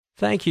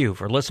Thank you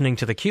for listening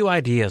to the Q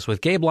Ideas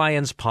with Gabe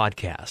Lyons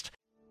podcast.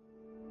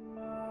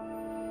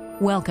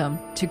 Welcome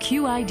to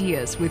Q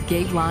Ideas with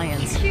Gabe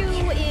Lyons. Q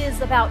is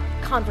about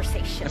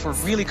conversation. If we're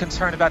really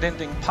concerned about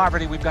ending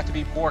poverty, we've got to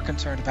be more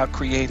concerned about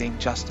creating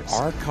justice.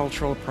 Our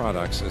cultural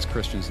products as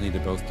Christians need to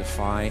both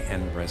defy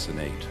and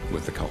resonate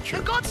with the culture.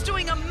 And God's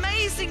doing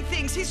amazing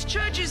things. His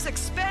church is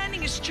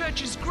expanding. His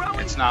church is growing.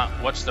 It's not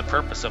what's the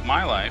purpose of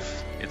my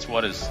life. It's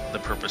what is the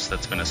purpose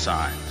that's been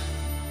assigned.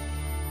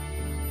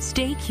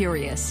 Stay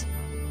curious.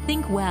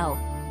 Think well.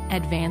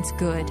 Advance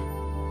good.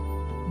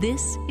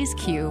 This is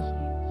Q.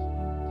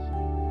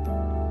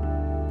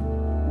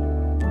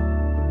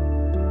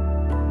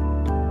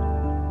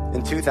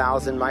 In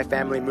 2000, my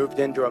family moved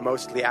into a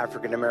mostly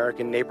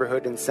African-American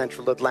neighborhood in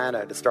central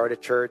Atlanta to start a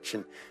church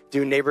and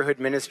do neighborhood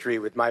ministry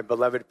with my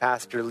beloved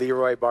pastor,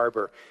 Leroy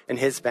Barber, and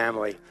his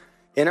family.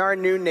 In our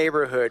new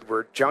neighborhood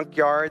were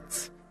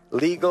junkyards,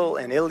 legal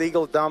and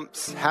illegal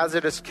dumps,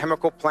 hazardous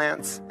chemical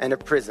plants, and a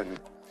prison.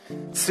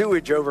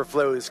 Sewage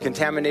overflows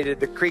contaminated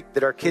the creek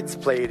that our kids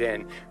played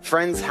in.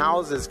 Friends'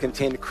 houses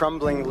contained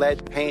crumbling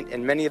lead paint,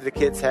 and many of the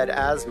kids had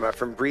asthma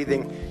from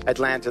breathing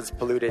Atlanta's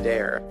polluted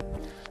air.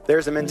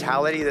 There's a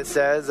mentality that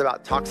says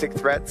about toxic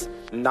threats,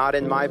 not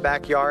in my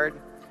backyard.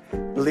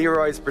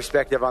 Leroy's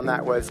perspective on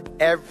that was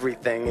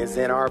everything is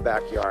in our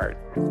backyard.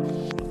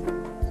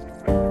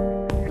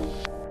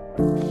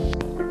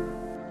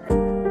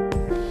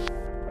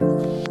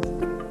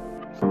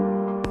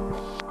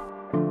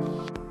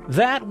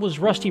 That was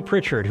Rusty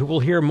Pritchard, who we'll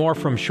hear more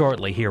from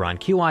shortly here on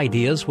Q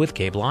Ideas with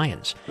Gabe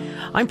Lyons.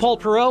 I'm Paul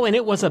Perot, and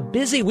it was a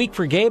busy week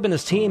for Gabe and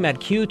his team at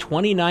Q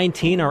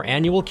 2019. Our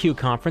annual Q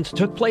conference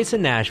took place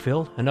in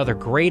Nashville, another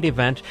great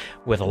event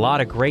with a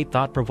lot of great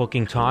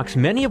thought-provoking talks,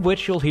 many of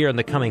which you'll hear in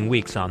the coming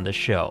weeks on this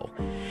show.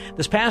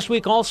 This past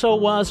week also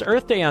was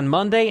Earth Day on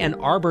Monday and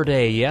Arbor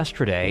Day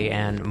yesterday,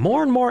 and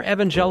more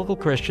evangelical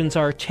Christians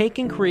are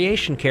taking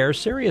creation care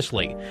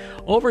seriously.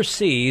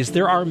 Overseas,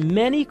 there are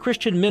many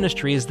Christian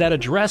ministries that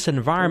address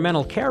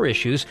environmental care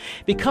issues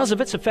because of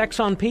its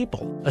effects on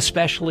people,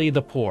 especially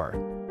the poor.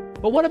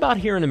 But what about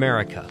here in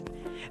America?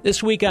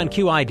 This week on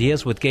Q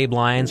Ideas with Gabe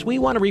Lyons, we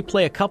want to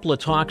replay a couple of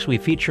talks we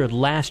featured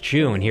last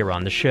June here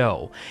on the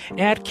show.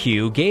 At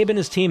Q, Gabe and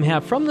his team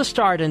have from the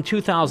start in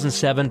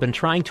 2007 been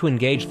trying to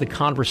engage the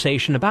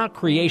conversation about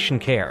creation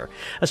care,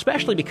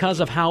 especially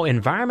because of how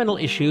environmental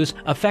issues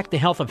affect the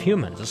health of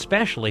humans,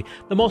 especially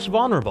the most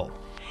vulnerable.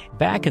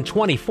 Back in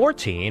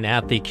 2014,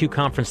 at the Q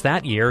Conference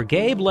that year,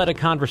 Gabe led a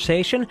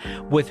conversation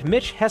with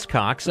Mitch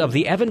Hescox of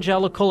the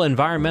Evangelical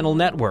Environmental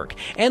Network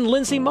and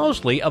Lindsay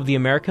Mosley of the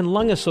American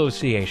Lung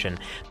Association.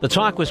 The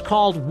talk was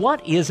called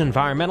What is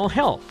Environmental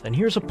Health? And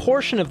here's a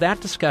portion of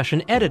that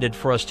discussion edited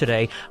for us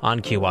today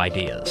on Q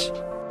Ideas.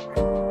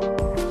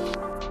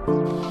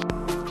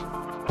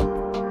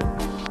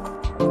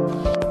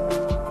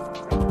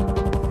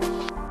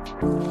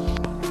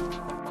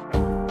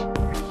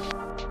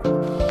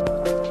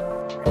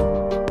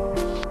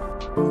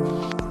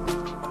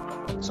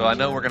 So I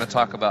know we're going to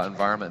talk about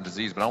environment and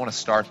disease, but I want to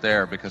start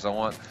there because I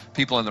want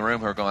people in the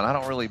room who are going, I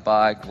don't really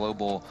buy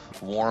global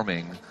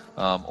warming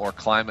or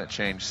climate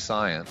change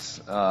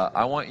science.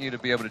 I want you to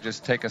be able to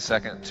just take a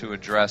second to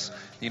address,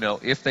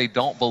 if they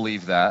don't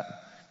believe that,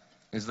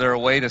 is there a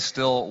way to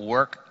still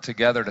work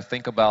together to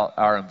think about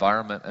our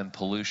environment and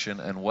pollution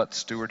and what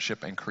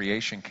stewardship and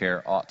creation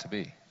care ought to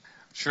be?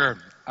 Sure.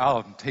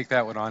 I'll take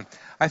that one on.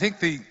 I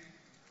think the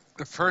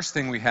first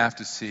thing we have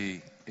to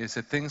see is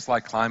that things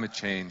like climate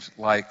change,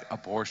 like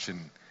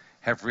abortion,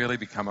 have really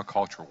become a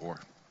culture war.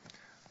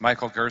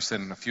 Michael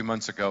Gerson, a few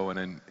months ago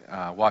in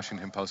a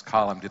Washington Post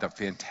column, did a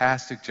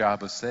fantastic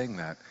job of saying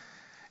that.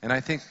 And I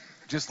think,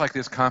 just like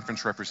this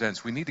conference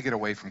represents, we need to get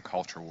away from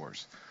culture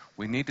wars.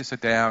 We need to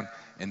sit down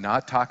and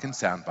not talk in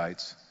sound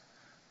bites,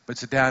 but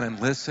sit down and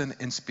listen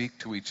and speak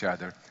to each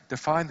other,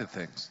 define the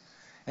things.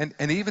 And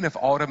even if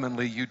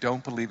ultimately you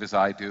don't believe as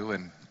I do,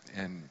 and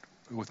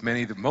with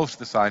most of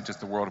the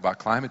scientists in the world about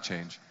climate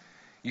change,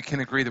 you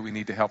can agree that we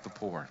need to help the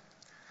poor,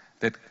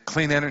 that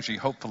clean energy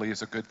hopefully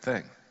is a good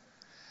thing.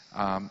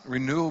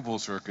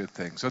 Renewables are a good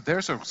thing. So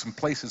there's some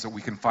places that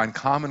we can find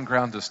common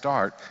ground to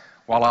start,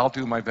 while I'll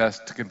do my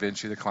best to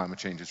convince you that climate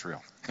change is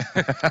real.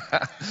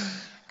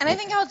 And I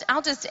think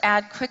I'll just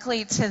add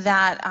quickly to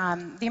that,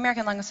 the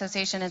American Lung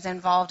Association is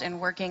involved in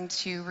working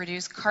to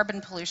reduce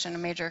carbon pollution, a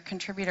major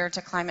contributor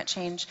to climate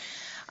change.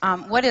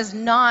 What is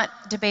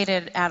not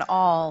debated at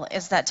all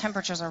is that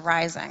temperatures are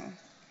rising.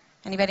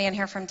 Anybody in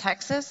here from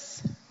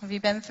Texas? Have you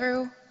been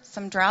through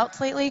some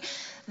droughts lately?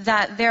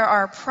 That there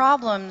are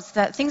problems,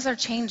 that things are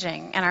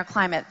changing in our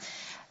climate.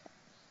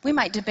 We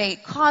might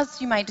debate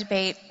cause, you might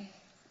debate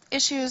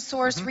issues,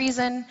 source,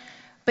 reason,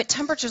 but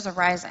temperatures are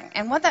rising.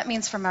 And what that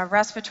means from a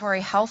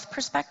respiratory health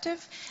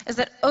perspective is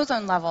that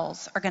ozone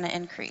levels are going to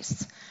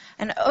increase.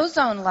 And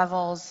ozone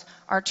levels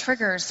are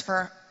triggers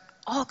for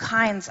all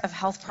kinds of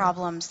health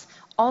problems,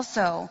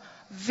 also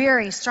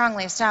very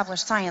strongly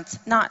established science,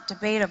 not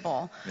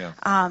debatable.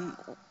 Yeah.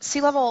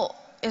 Sea level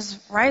is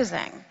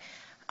rising.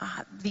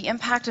 The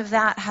impact of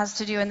that has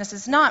to do, and this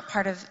is not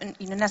part of,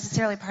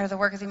 necessarily part of the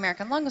work of the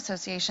American Lung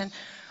Association,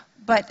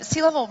 but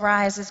sea level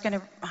rise is going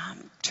to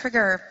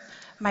trigger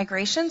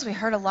migrations. We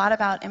heard a lot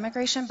about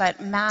immigration,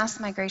 but mass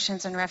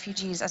migrations and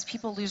refugees as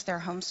people lose their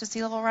homes to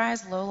sea level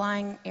rise,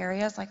 low-lying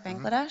areas like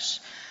Bangladesh.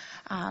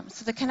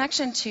 So the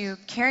connection to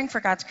caring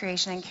for God's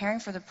creation and caring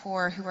for the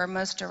poor who are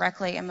most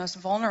directly and most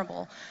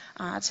vulnerable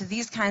to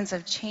these kinds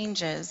of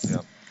changes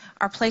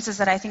are places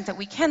that I think that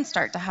we can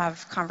start to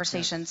have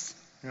conversations.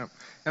 Yeah.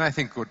 And I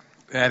think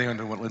adding on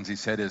to what Lindsay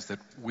said is that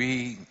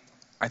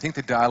I think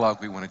the dialogue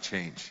we want to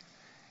change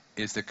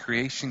is that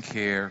creation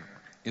care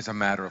is a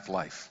matter of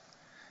life.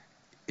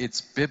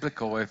 It's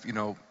biblical,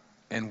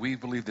 and we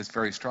believe this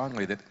very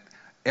strongly, that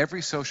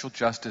every social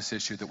justice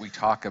issue that we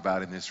talk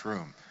about in this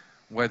room,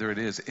 whether it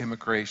is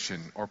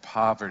immigration or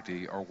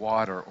poverty or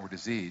water or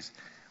disease,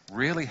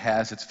 really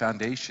has its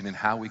foundation in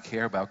how we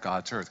care about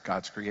God's earth,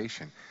 God's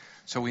creation.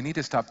 So we need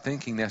to stop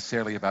thinking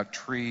necessarily about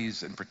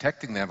trees and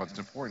protecting them, it's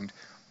important,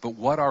 but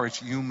what are its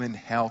human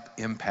health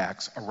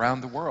impacts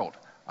around the world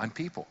on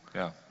people?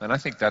 Yeah, and I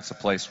think that's a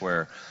place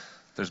where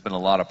there's been a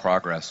lot of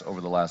progress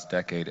over the last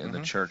decade in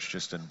the church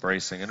just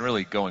embracing and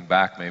really going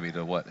back maybe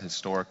to what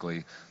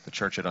historically the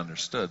church had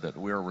understood, that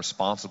we're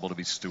responsible to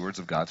be stewards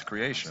of God's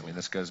creation. I mean,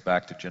 this goes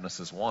back to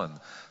Genesis 1,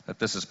 that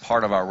this is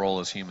part of our role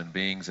as human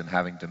beings and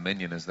having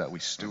dominion is that we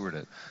steward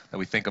it, that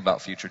we think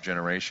about future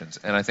generations.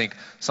 And I think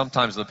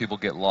sometimes the people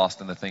get lost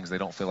in the things they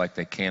don't feel like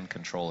they can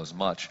control as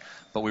much.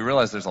 But we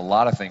realize there's a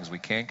lot of things we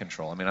can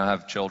control. I mean, I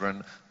have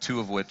children, 2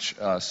 of which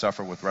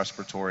suffer with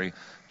respiratory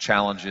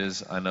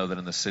challenges. I know that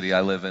in the city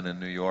I live in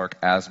New York,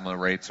 asthma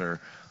rates are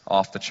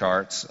off the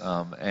charts,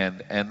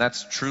 and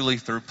that's truly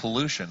through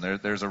pollution.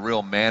 There's a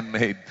real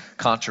man-made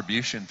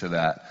contribution to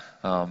that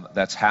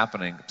that's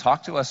happening.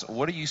 Talk to us,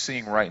 what are you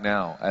seeing right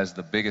now as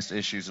the biggest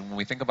issues? And when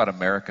we think about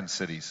American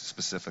cities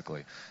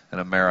specifically, in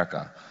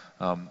America,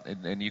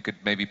 and you could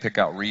maybe pick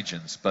out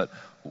regions, but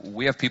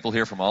we have people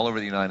here from all over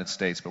the United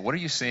States, but what are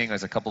you seeing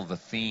as a couple of the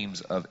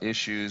themes of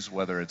issues,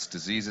 whether it's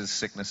diseases,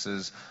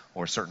 sicknesses,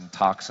 or certain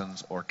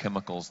toxins or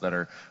chemicals that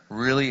are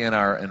really in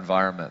our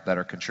environment that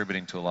are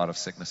contributing to a lot of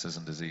sicknesses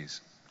and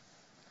disease?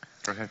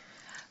 Go ahead.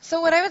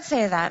 So what I would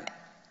say is that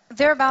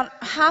about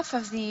half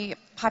of the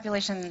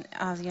population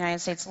of the United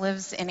States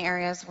lives in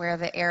areas where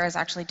the air is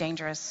actually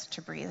dangerous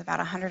to breathe. About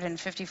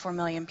 154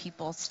 million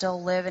people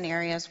still live in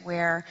areas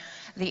where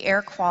the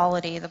air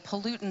quality, the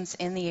pollutants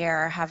in the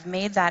air have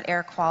made that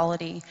air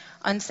quality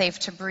unsafe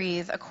to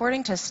breathe,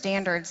 according to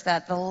standards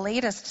that the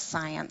latest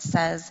science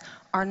says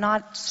are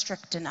not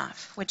strict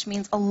enough, which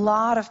means a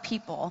lot of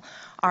people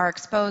are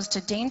exposed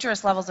to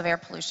dangerous levels of air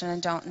pollution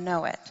and don't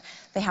know it.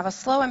 They have a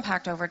slow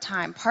impact over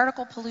time.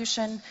 Particle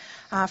pollution,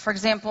 for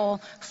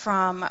example,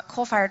 from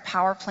coal-fired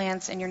power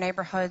plants in your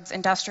neighborhoods,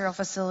 industrial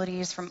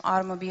facilities, from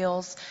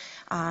automobiles,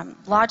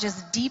 lodges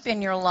deep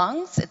in your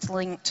lungs. It's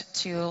linked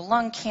to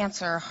lung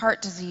cancer,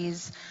 heart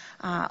disease,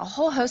 a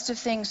whole host of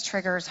things,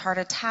 triggers heart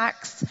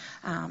attacks,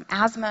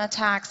 asthma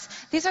attacks.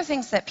 These are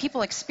things that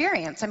people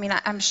experience. I mean,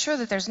 I'm sure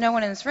that there's no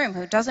one in this room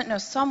who doesn't know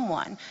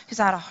someone who's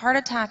had a heart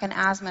attack, an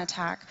asthma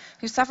attack,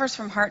 who suffers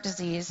from heart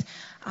disease.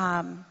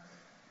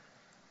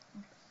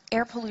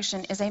 Air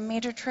pollution is a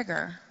major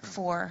trigger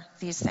for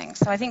these things.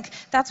 So I think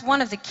that's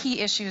one of the key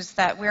issues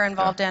that we're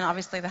involved in.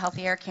 Obviously, the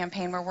Healthy Air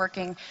Campaign, we're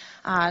working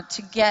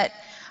to get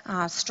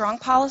strong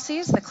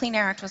policies. The Clean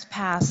Air Act was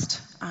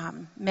passed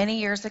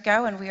many years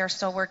ago, and we are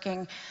still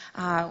working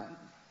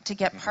to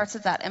get parts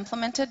of that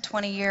implemented.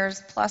 20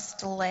 years plus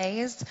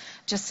delays,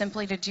 just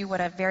simply to do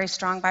what a very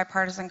strong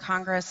bipartisan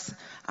Congress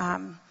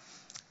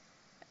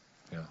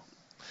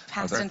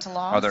passed into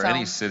law. Are there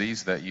any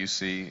cities that you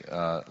see,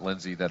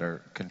 Lindsay, that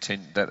are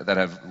that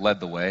have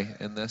led the way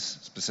in this?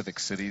 Specific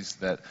cities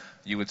that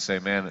you would say,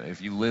 man,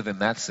 if you live in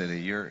that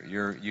city,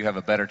 you have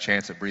a better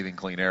chance at breathing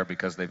clean air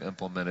because they've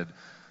implemented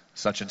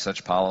such and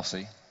such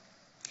policy?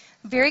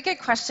 Very good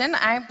question.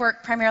 I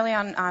work primarily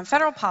on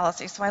federal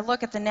policy, so I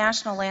look at the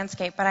national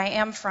landscape, but I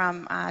am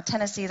from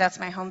Tennessee, that's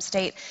my home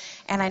state,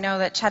 and I know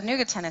that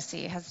Chattanooga,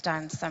 Tennessee has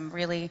done some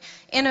really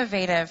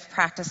innovative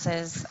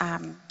practices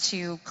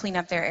to clean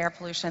up their air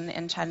pollution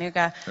in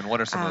Chattanooga. And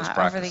what are some of those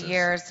practices? Over the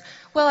years.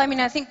 Well, I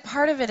mean, I think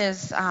part of it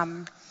is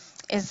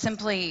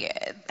simply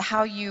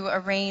how you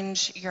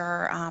arrange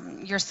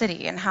your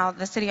city and how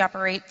the city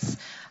operates,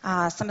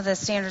 some of the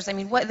standards. I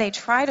mean, what they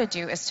try to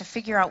do is to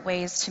figure out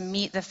ways to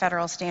meet the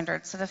federal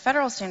standards. So the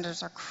federal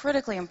standards are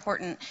critically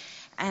important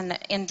and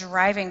in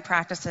driving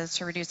practices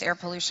to reduce air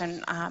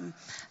pollution.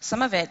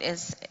 Some of it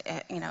is,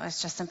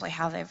 it's just simply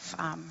how they've,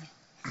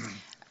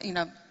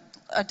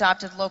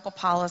 adopted local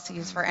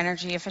policies for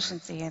energy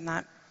efficiency and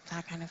that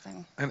kind of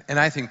thing. And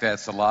I think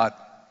that's a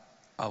lot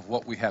of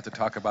what we have to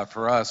talk about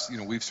for us.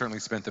 We've certainly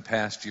spent the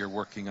past year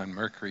working on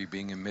mercury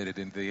being emitted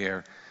into the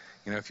air.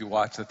 If you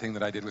watch the thing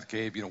that I did with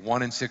Gabe,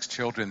 1 in 6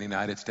 children in the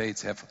United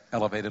States have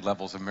elevated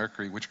levels of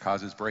mercury, which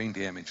causes brain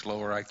damage,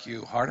 lower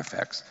IQ, heart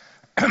effects,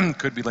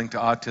 could be linked to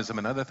autism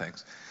and other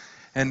things.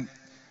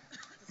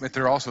 But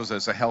there also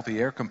is a healthy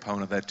air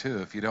component of that too.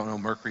 If you don't know,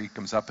 mercury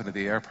comes up into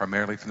the air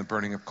primarily from the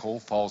burning of coal,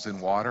 falls in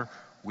water,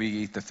 we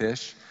eat the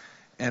fish.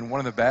 And one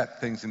of the bad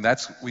things, and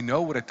we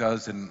know what it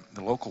does in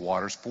the local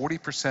waters,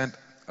 40%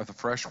 of the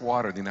fresh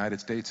water in the United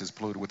States is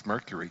polluted with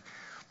mercury.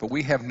 But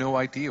we have no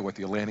idea what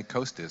the Atlantic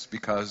coast is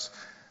because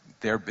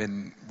there have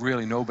been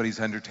really nobody's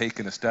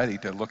undertaken a study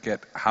to look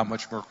at how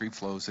much mercury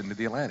flows into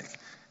the Atlantic.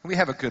 And we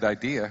have a good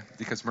idea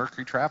because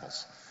mercury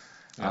travels.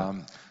 Yeah.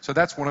 So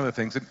that's one of the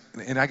things.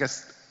 And I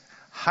guess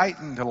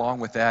heightened along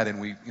with that, and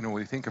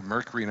we think of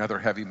mercury and other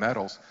heavy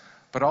metals,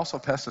 but also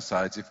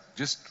pesticides. If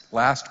just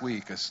last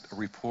week, a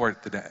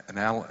report that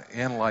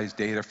analyzed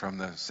data from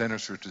the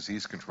Centers for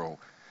Disease Control,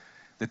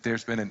 that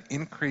there's been an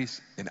increase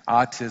in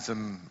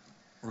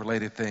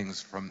autism-related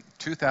things from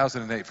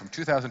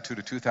 2002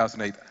 to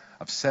 2008,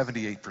 of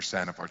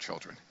 78% of our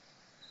children.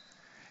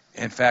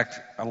 In fact,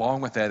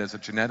 along with that, as a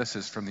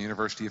geneticist from the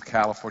University of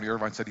California,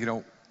 Irvine said,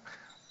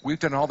 we've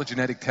done all the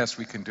genetic tests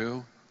we can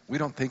do. We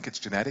don't think it's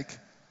genetic.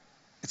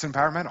 It's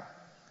environmental.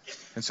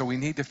 And so we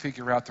need to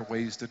figure out the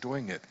ways to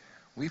doing it.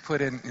 We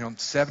put in,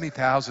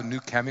 70,000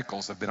 new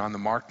chemicals have been on the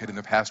market in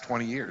the past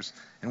 20 years,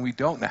 and we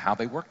don't know how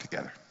they work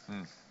together.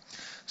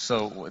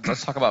 So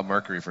let's talk about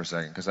mercury for a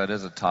second, because that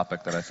is a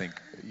topic that I think,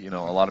 a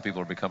lot of people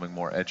are becoming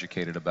more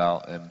educated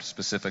about, and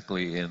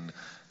specifically in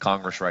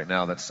Congress right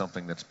now, that's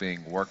something that's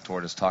being worked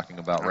toward, is talking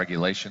about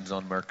regulations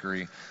on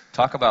mercury.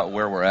 Talk about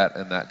where we're at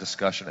in that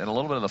discussion, and a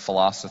little bit of the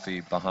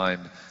philosophy behind,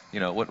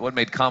 what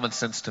made common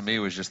sense to me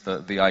was just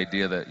the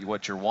idea that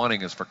what you're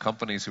wanting is for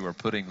companies who are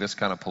putting this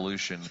kind of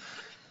pollution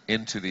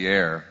into the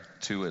air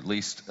to at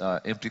least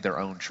empty their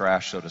own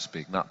trash, so to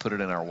speak, not put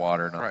it in our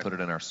water, not put it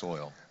in our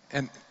soil.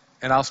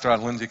 And I'll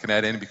start, Lindsay can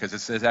add in, because it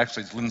says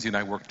actually Lindsay and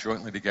I work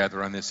jointly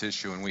together on this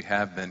issue, and we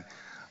have been.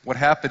 What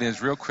happened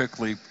is, real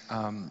quickly,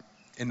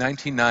 in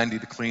 1990,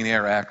 the Clean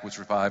Air Act was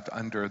revived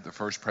under the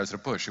first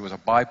President Bush. It was a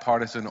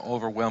bipartisan,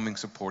 overwhelming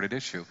supported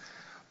issue.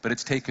 But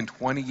it's taken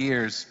 20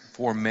 years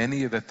for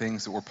many of the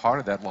things that were part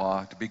of that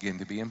law to begin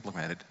to be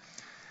implemented.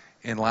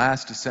 And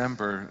last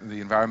December,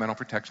 the Environmental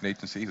Protection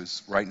Agency,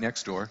 who's right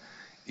next door,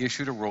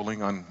 issued a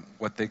ruling on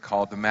what they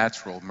called the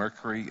MATS rule,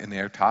 Mercury and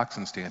Air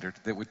Toxin Standard,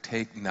 that would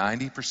take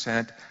 90%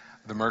 of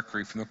the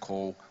mercury from the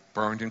coal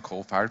burned in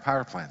coal-fired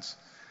power plants.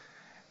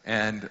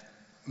 And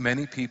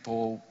many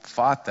people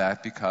fought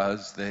that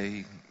because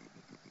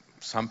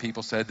some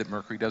people said that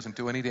mercury doesn't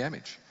do any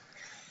damage.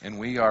 And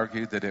we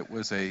argued that it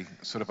was a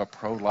sort of a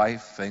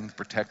pro-life thing,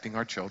 protecting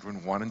our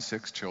children, 1 in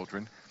 6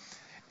 children.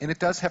 And it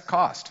does have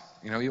cost.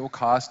 It will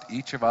cost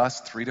each of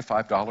us $3 to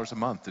 $5 a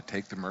month to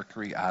take the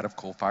mercury out of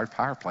coal-fired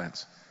power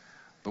plants.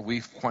 But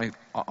we quite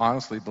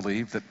honestly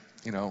believe that,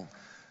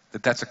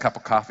 that's a cup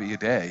of coffee a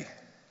day,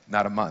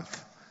 not a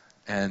month.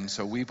 And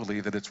so we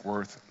believe that it's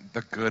worth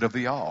the good of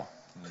the all,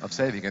 of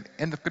saving it.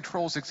 And the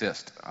controls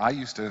exist.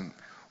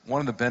 One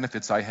of the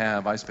benefits I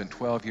have, I spent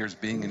 12 years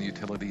being in the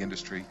utility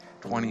industry,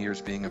 20 years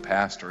being a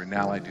pastor, and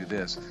now I do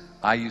this.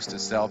 I used to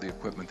sell the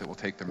equipment that will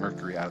take the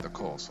mercury out of the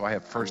coal. So I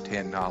have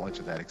firsthand knowledge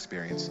of that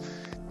experience.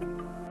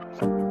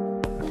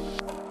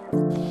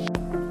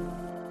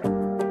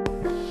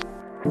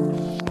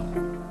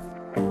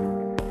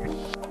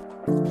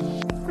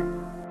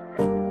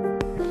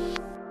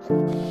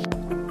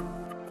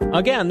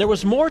 Again, there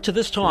was more to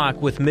this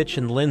talk with Mitch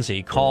and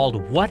Lindsay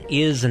called What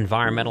is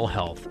Environmental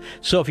Health?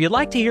 So if you'd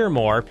like to hear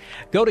more,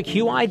 go to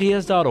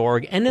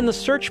qideas.org and in the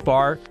search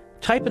bar,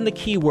 type in the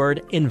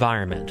keyword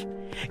environment.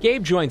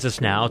 Gabe joins us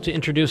now to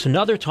introduce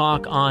another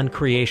talk on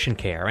creation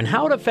care and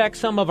how it affects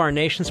some of our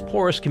nation's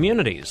poorest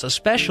communities,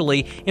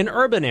 especially in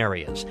urban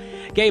areas.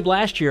 Gabe,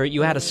 last year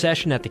you had a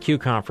session at the Q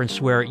Conference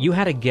where you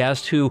had a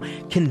guest who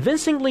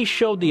convincingly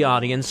showed the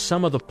audience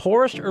some of the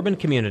poorest urban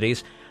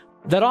communities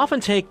that often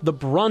take the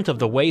brunt of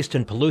the waste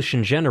and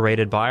pollution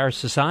generated by our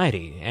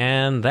society.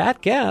 And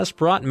that guest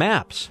brought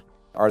maps.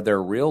 Are there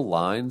real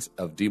lines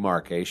of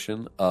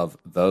demarcation of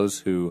those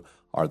who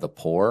are the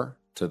poor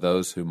to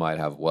those who might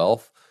have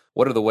wealth?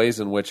 What are the ways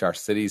in which our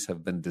cities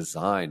have been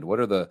designed? What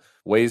are the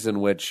ways in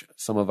which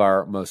some of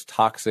our most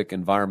toxic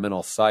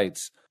environmental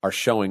sites are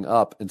showing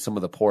up in some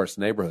of the poorest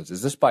neighborhoods?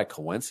 Is this by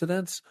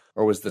coincidence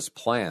or was this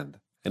planned?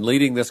 And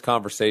leading this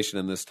conversation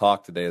in this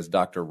talk today is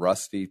Dr.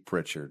 Rusty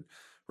Pritchard.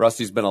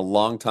 Rusty's been a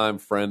longtime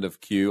friend of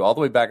Q, all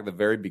the way back at the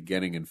very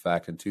beginning, in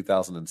fact, in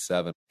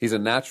 2007. He's a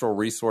natural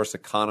resource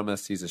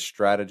economist. He's a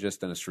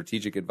strategist and a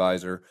strategic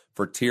advisor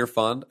for Tier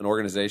Fund, an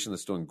organization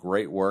that's doing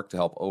great work to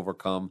help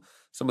overcome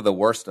some of the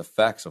worst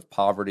effects of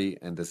poverty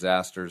and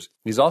disasters.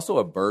 He's also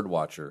a bird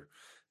watcher.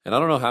 And I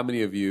don't know how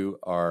many of you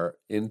are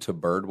into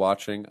bird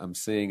watching. I'm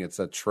seeing it's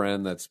a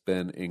trend that's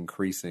been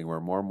increasing where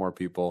more and more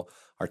people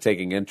are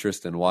taking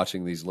interest in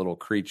watching these little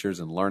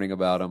creatures and learning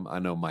about them. I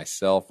know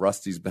myself,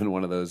 Rusty's been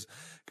one of those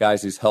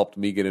guys who's helped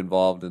me get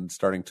involved in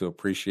starting to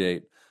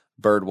appreciate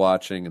bird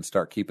watching and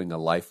start keeping a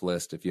life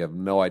list. If you have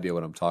no idea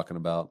what I'm talking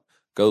about,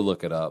 go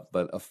look it up.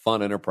 But a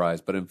fun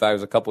enterprise. But in fact, it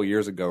was a couple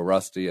years ago,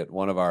 Rusty at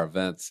one of our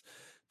events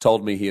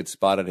told me he had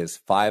spotted his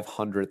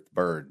 500th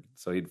bird.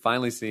 So he'd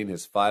finally seen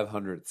his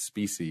 500th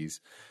species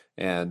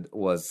and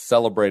was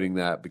celebrating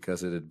that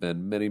because it had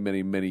been many,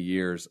 many, many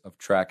years of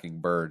tracking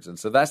birds. And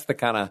so that's the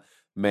kind of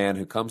man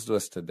who comes to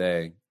us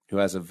today who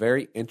has a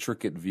very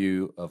intricate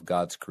view of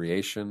God's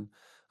creation,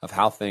 of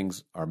how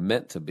things are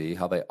meant to be,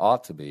 how they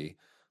ought to be,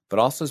 but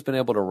also has been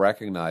able to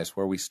recognize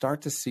where we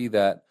start to see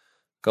that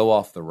go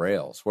off the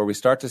rails, where we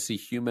start to see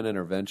human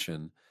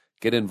intervention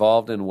get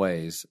involved in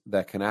ways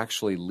that can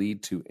actually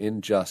lead to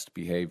unjust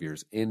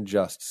behaviors,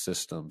 unjust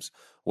systems,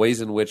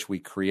 ways in which we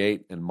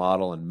create and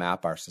model and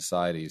map our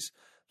societies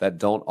that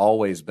don't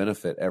always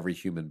benefit every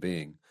human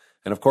being.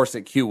 And of course,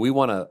 at Q, we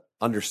want to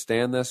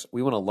understand this.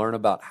 We want to learn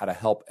about how to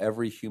help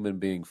every human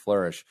being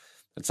flourish.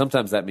 And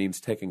sometimes that means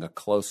taking a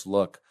close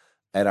look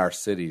at our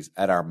cities,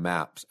 at our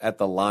maps, at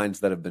the lines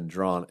that have been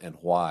drawn and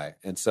why.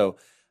 And so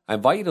I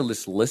invite you to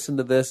just listen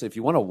to this. If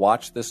you want to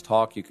watch this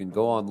talk, you can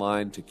go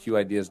online to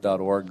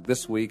qideas.org.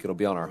 This week, it'll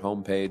be on our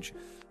homepage.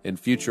 In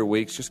future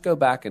weeks, just go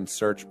back and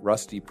search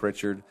Rusty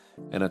Pritchard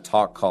and a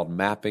talk called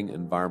Mapping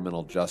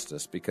Environmental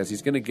Justice, because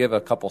he's going to give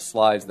a couple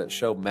slides that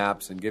show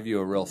maps and give you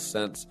a real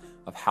sense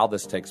of how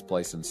this takes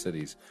place in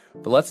cities.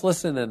 But let's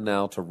listen in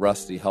now to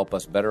Rusty help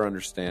us better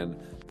understand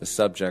the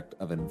subject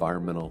of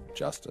environmental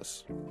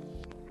justice.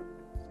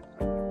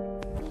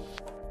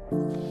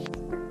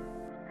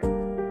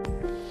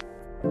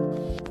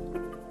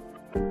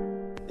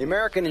 The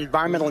American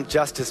environmental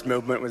justice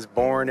movement was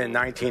born in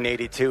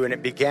 1982, and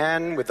it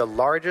began with the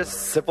largest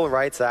civil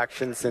rights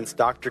action since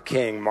Dr.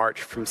 King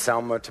marched from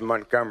Selma to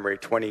Montgomery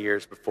 20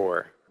 years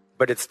before.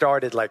 But it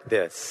started like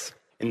this.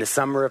 In the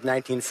summer of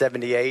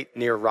 1978,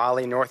 near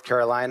Raleigh, North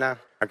Carolina,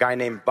 a guy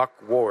named Buck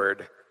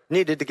Ward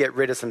needed to get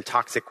rid of some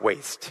toxic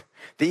waste.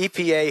 The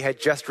EPA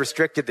had just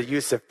restricted the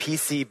use of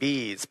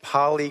PCBs,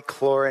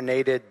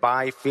 polychlorinated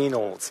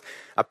biphenyls,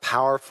 a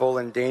powerful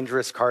and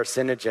dangerous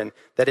carcinogen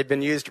that had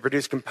been used to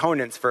produce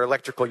components for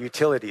electrical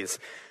utilities.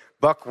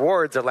 Buck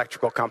Ward's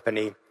electrical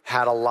company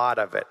had a lot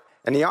of it,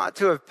 and he ought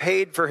to have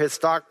paid for his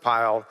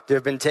stockpile to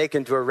have been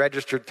taken to a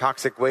registered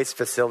toxic waste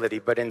facility,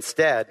 but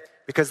instead,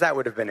 because that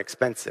would have been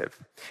expensive,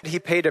 he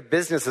paid a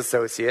business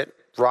associate,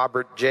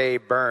 Robert J.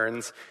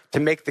 Burns, to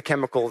make the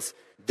chemicals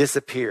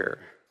disappear.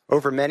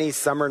 Over many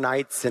summer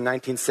nights in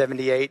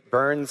 1978,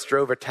 Burns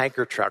drove a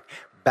tanker truck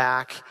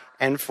back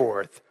and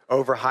forth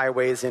over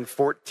highways in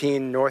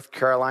 14 North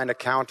Carolina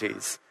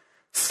counties,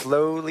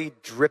 slowly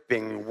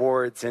dripping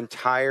Ward's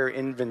entire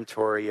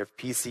inventory of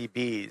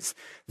PCBs,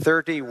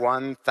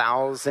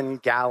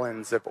 31,000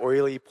 gallons of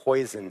oily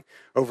poison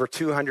over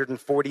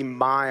 240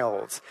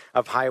 miles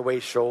of highway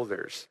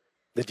shoulders.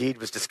 The deed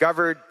was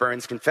discovered,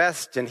 Burns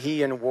confessed, and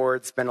he and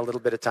Ward spent a little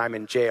bit of time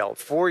in jail.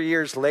 4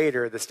 years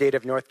later, the state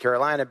of North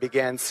Carolina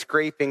began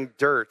scraping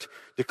dirt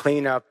to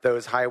clean up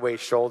those highway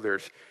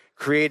shoulders,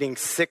 creating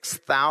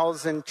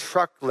 6,000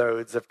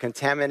 truckloads of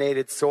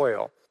contaminated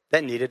soil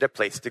that needed a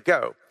place to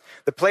go.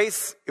 The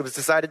place, it was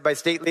decided by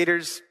state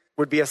leaders,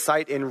 would be a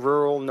site in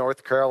rural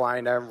North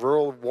Carolina,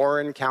 rural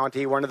Warren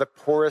County, one of the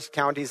poorest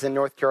counties in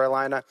North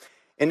Carolina,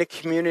 in a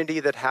community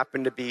that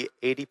happened to be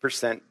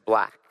 80%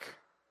 black.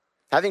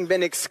 Having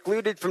been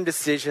excluded from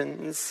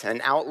decisions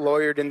and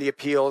outlawyered in the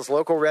appeals,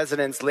 local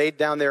residents laid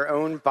down their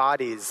own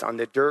bodies on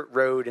the dirt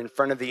road in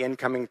front of the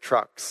incoming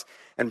trucks,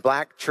 and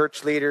black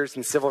church leaders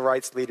and civil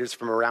rights leaders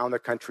from around the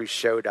country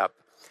showed up.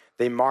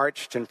 They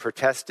marched and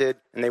protested,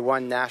 and they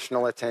won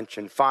national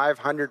attention.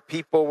 500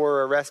 people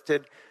were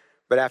arrested,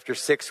 but after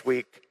 6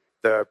 weeks,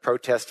 the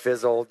protest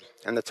fizzled,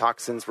 and the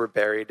toxins were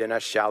buried in a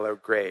shallow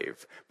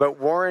grave. But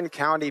Warren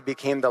County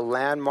became the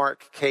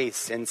landmark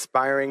case,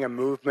 inspiring a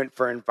movement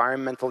for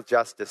environmental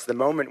justice, the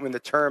moment when the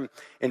term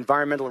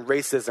environmental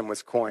racism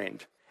was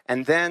coined.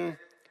 And then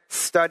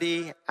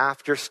study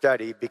after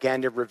study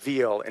began to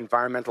reveal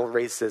environmental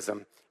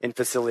racism in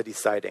facility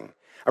siting.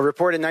 A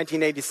report in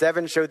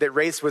 1987 showed that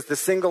race was the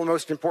single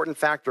most important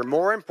factor,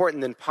 more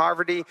important than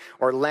poverty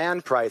or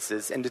land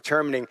prices, in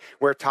determining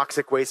where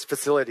toxic waste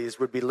facilities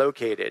would be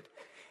located.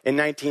 In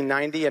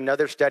 1990,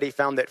 another study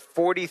found that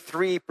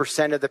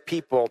 43% of the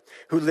people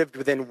who lived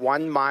within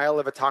 1 mile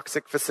of a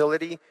toxic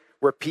facility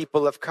were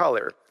people of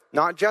color.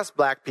 Not just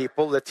black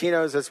people,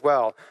 Latinos as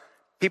well,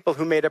 people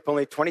who made up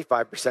only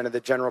 25% of the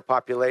general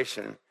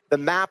population. The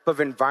map of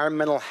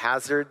environmental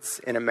hazards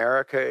in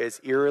America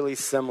is eerily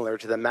similar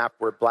to the map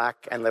where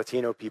black and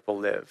Latino people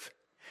live.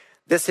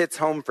 This hits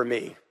home for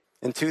me.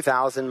 In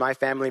 2000, my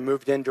family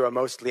moved into a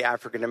mostly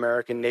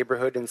African-American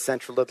neighborhood in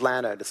central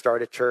Atlanta to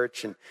start a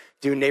church and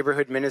do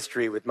neighborhood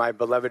ministry with my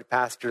beloved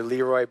pastor,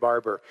 Leroy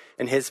Barber,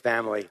 and his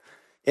family.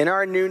 In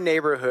our new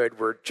neighborhood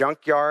were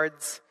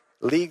junkyards,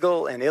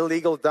 legal and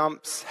illegal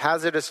dumps,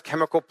 hazardous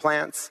chemical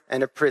plants,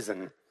 and a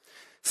prison.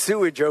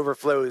 Sewage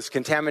overflows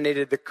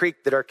contaminated the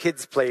creek that our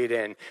kids played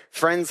in.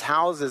 Friends'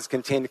 houses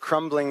contained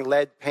crumbling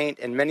lead paint,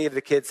 and many of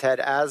the kids had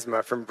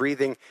asthma from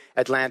breathing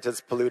Atlanta's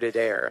polluted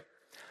air.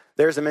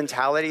 There's a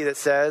mentality that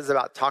says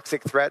about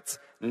toxic threats,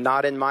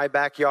 not in my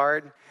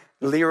backyard.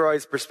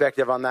 Leroy's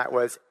perspective on that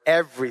was,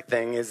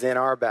 everything is in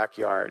our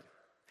backyard.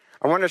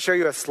 I want to show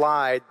you a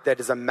slide that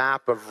is a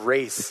map of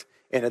race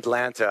in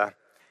Atlanta.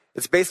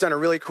 It's based on a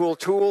really cool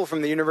tool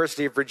from the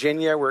University of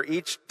Virginia, where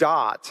each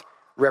dot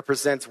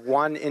represents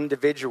one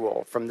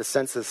individual from the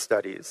census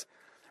studies.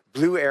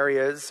 Blue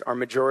areas are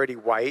majority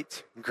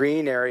white,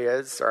 green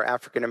areas are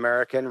African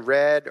American,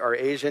 red are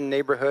Asian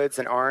neighborhoods,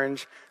 and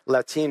orange,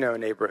 Latino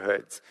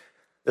neighborhoods.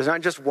 There's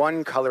not just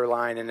one color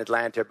line in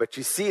Atlanta, but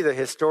you see the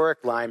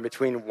historic line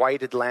between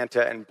white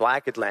Atlanta and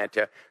black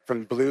Atlanta,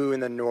 from blue in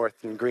the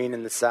north and green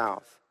in the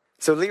south.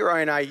 So Leroy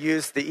and I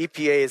used the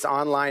EPA's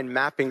online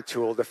mapping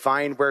tool to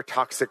find where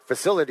toxic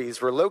facilities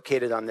were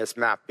located on this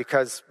map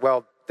because,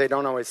 well, they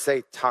don't always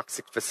say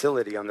toxic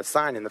facility on the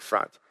sign in the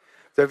front.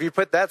 So if you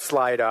put that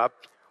slide up,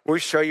 we'll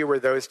show you where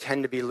those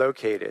tend to be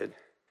located.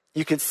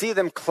 You can see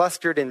them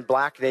clustered in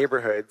black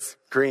neighborhoods,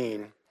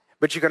 green,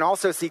 but you can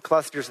also see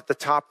clusters at the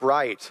top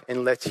right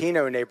in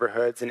Latino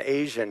neighborhoods and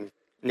Asian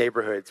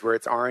neighborhoods where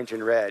it's orange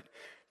and red.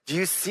 Do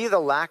you see the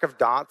lack of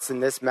dots in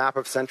this map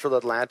of central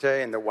Atlanta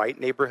in the white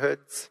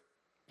neighborhoods,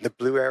 the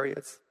blue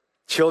areas?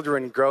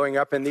 Children growing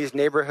up in these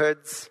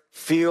neighborhoods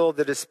feel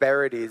the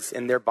disparities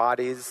in their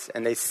bodies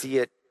and they see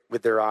it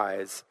with their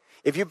eyes.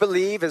 If you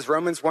believe, as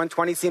Romans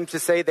 1:20 seems to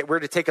say, that we're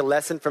to take a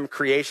lesson from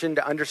creation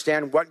to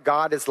understand what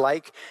God is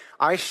like,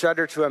 I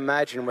shudder to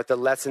imagine what the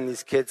lesson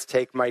these kids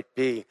take might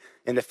be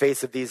in the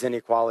face of these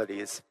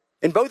inequalities.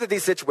 In both of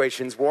these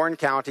situations, Warren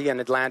County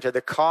and Atlanta,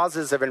 the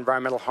causes of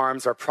environmental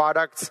harms are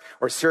products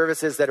or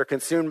services that are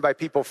consumed by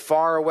people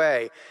far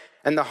away,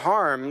 and the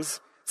harms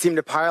seem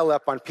to pile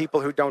up on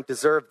people who don't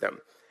deserve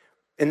them.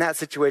 In that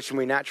situation,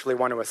 we naturally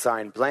want to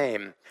assign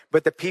blame.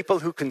 But the people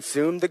who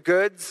consume the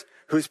goods,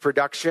 whose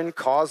production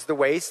caused the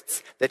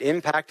wastes that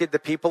impacted the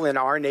people in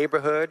our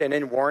neighborhood and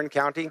in Warren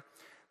County,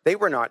 they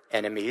were not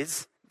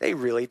enemies. They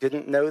really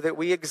didn't know that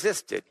we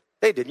existed.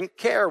 They didn't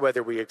care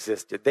whether we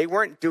existed. They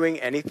weren't doing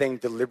anything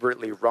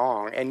deliberately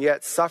wrong, and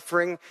yet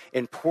suffering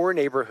in poor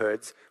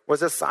neighborhoods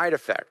was a side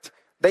effect.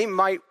 They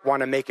might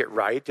want to make it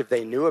right if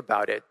they knew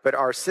about it, but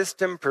our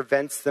system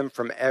prevents them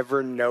from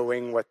ever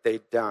knowing what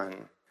they've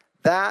done.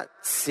 That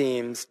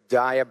seems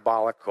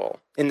diabolical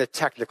in the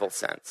technical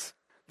sense.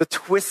 The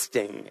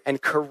twisting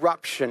and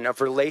corruption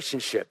of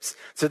relationships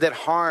so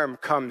that harm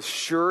comes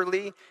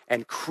surely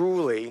and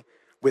cruelly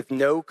with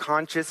no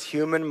conscious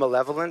human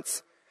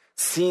malevolence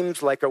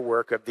seems like a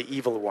work of the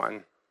evil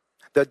one.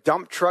 The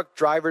dump truck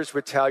drivers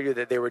would tell you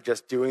that they were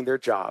just doing their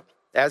job,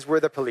 as were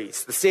the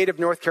police. The state of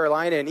North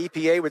Carolina and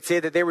EPA would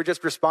say that they were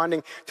just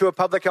responding to a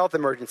public health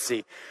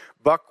emergency.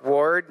 Buck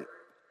Ward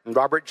and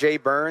Robert J.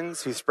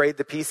 Burns, who sprayed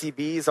the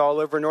PCBs all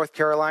over North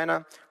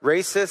Carolina,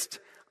 racist?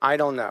 I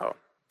don't know.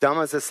 Dumb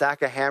as a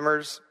sack of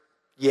hammers?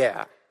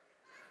 Yeah.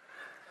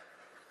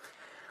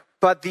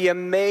 But the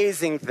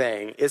amazing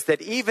thing is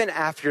that even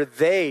after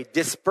they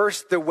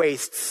dispersed the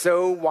waste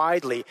so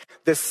widely,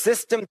 the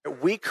system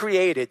that we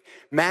created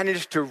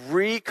managed to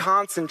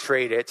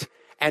reconcentrate it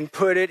and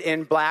put it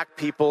in black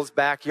people's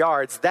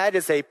backyards. That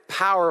is a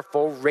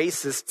powerful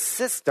racist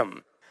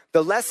system.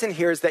 The lesson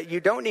here is that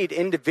you don't need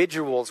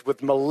individuals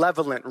with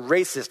malevolent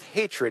racist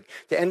hatred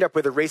to end up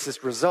with a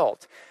racist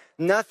result.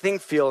 Nothing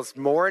feels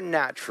more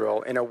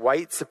natural in a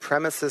white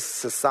supremacist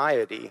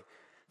society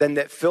than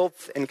that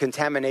filth and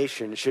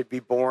contamination should be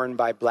borne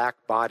by black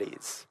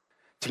bodies.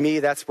 To me,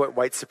 that's what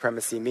white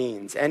supremacy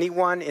means.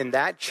 Anyone in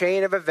that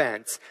chain of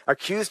events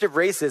accused of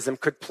racism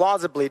could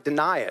plausibly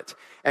deny it,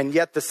 and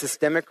yet the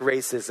systemic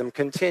racism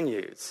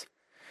continues.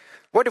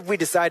 What if we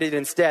decided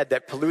instead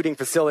that polluting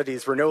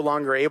facilities were no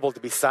longer able to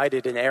be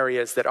sited in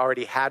areas that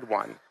already had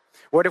one?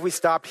 What if we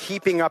stopped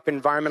heaping up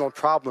environmental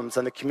problems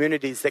on the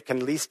communities that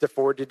can least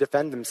afford to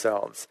defend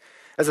themselves?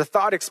 As a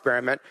thought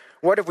experiment,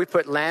 what if we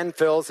put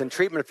landfills and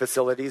treatment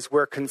facilities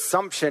where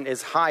consumption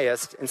is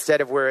highest instead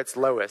of where it's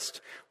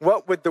lowest?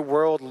 What would the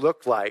world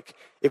look like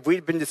if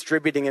we'd been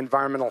distributing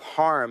environmental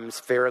harms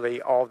fairly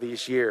all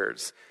these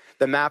years?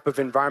 The map of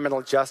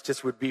environmental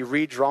justice would be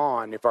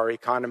redrawn if our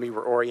economy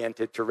were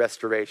oriented to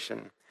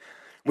restoration.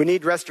 We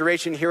need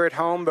restoration here at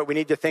home, but we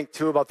need to think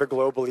too about the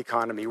global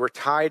economy. We're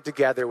tied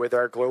together with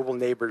our global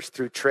neighbors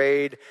through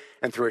trade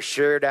and through a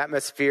shared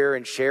atmosphere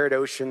and shared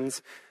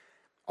oceans,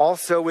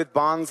 also with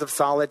bonds of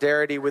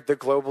solidarity with the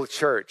global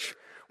church.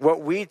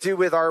 What we do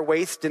with our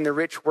waste in the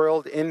rich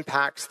world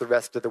impacts the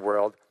rest of the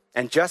world.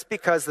 And just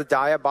because the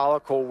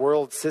diabolical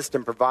world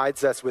system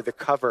provides us with a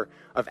cover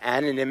of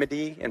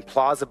anonymity and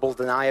plausible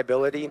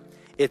deniability,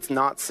 it's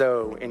not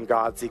so in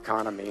God's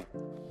economy.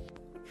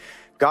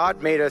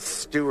 God made us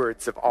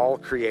stewards of all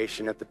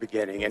creation at the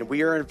beginning, and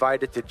we are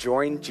invited to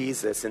join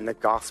Jesus in the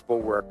gospel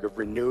work of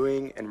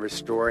renewing and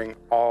restoring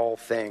all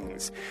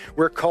things.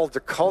 We're called to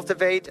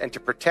cultivate and to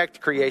protect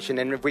creation,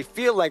 and if we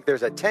feel like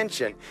there's a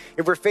tension,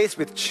 if we're faced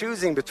with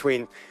choosing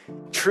between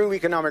true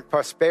economic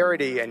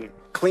prosperity and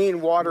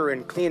clean water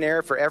and clean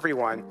air for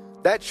everyone,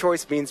 that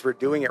choice means we're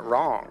doing it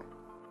wrong.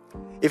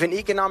 If an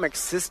economic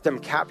system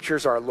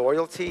captures our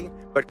loyalty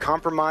but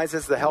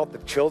compromises the health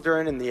of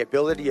children and the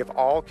ability of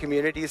all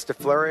communities to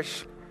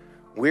flourish,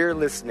 we're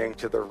listening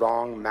to the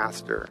wrong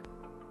master.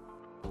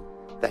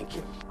 Thank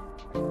you.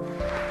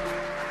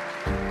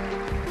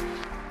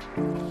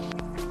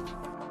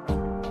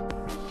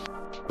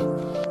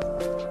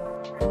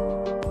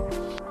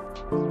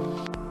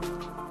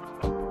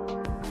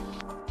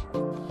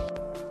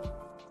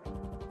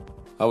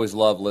 I always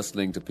love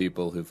listening to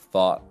people who've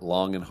thought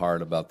long and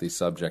hard about these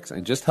subjects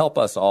and just help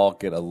us all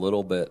get a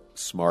little bit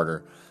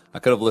smarter. I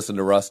could have listened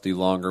to Rusty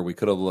longer. We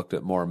could have looked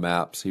at more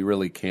maps. He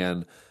really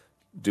can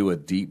do a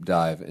deep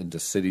dive into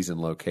cities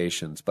and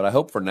locations. But I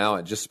hope for now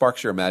it just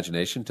sparks your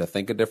imagination to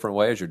think a different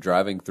way as you're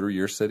driving through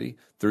your city,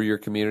 through your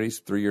communities,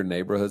 through your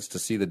neighborhoods, to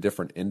see the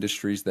different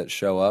industries that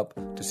show up,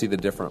 to see the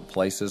different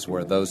places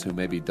where those who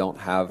maybe don't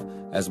have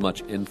as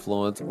much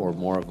influence or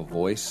more of a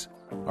voice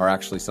are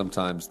actually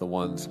sometimes the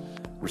ones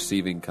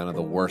receiving kind of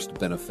the worst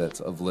benefits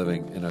of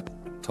living in a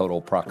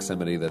total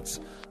proximity that's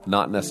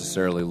not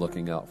necessarily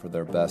looking out for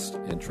their best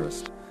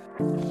interest.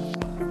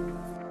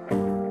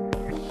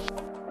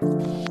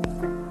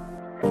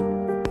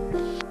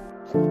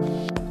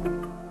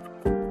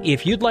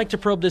 If you'd like to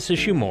probe this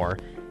issue more,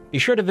 be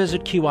sure to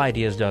visit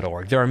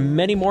QIdeas.org. There are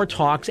many more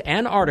talks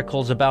and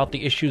articles about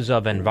the issues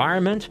of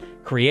environment,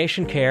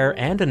 creation care,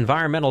 and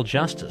environmental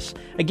justice.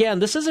 Again,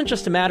 this isn't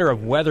just a matter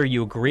of whether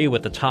you agree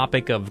with the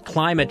topic of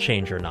climate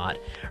change or not.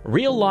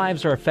 Real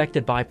lives are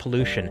affected by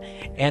pollution,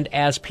 and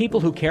as people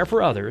who care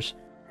for others,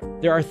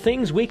 there are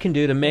things we can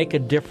do to make a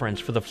difference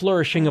for the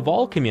flourishing of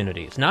all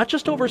communities, not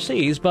just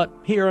overseas, but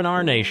here in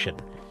our nation.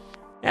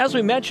 As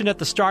we mentioned at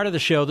the start of the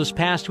show, this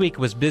past week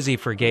was busy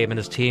for Gabe and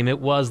his team.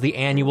 It was the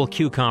annual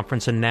Q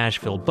Conference in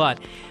Nashville, but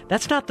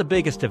that's not the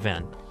biggest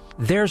event.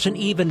 There's an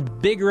even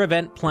bigger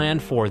event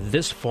planned for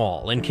this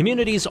fall in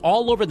communities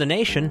all over the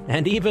nation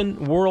and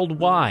even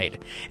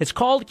worldwide. It's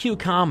called Q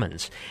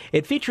Commons.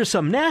 It features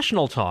some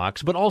national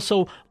talks, but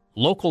also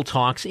local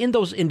talks in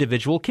those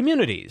individual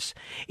communities.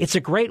 It's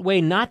a great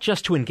way not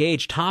just to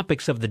engage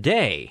topics of the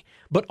day,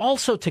 but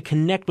also to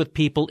connect with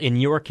people in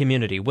your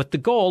community with the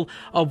goal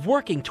of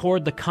working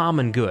toward the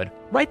common good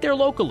right there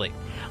locally.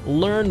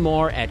 Learn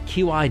more at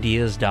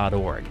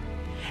QIdeas.org.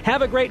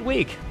 Have a great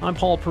week. I'm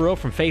Paul Perot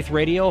from Faith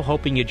Radio,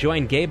 hoping you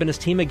join Gabe and his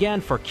team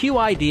again for Q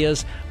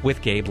Ideas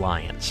with Gabe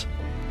Lyons.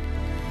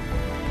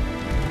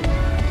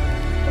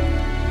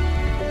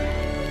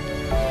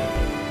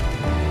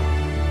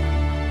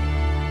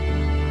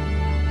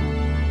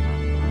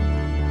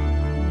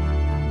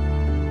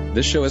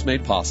 This show is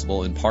made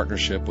possible in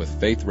partnership with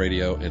Faith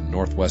Radio and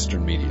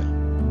Northwestern Media.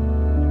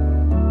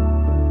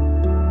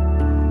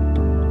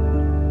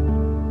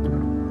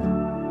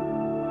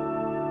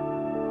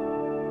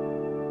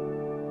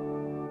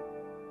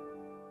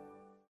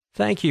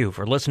 Thank you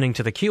for listening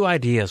to the Q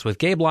Ideas with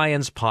Gabe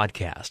Lyons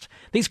podcast.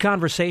 These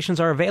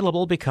conversations are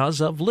available because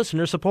of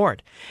listener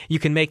support. You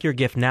can make your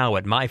gift now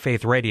at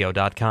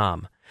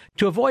myfaithradio.com.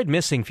 To avoid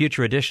missing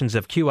future editions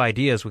of Q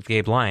Ideas with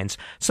Gabe Lyons,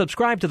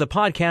 subscribe to the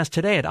podcast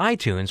today at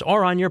iTunes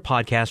or on your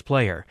podcast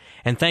player.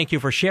 And thank you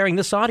for sharing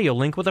this audio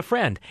link with a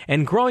friend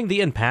and growing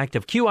the impact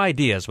of Q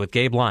Ideas with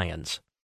Gabe Lyons.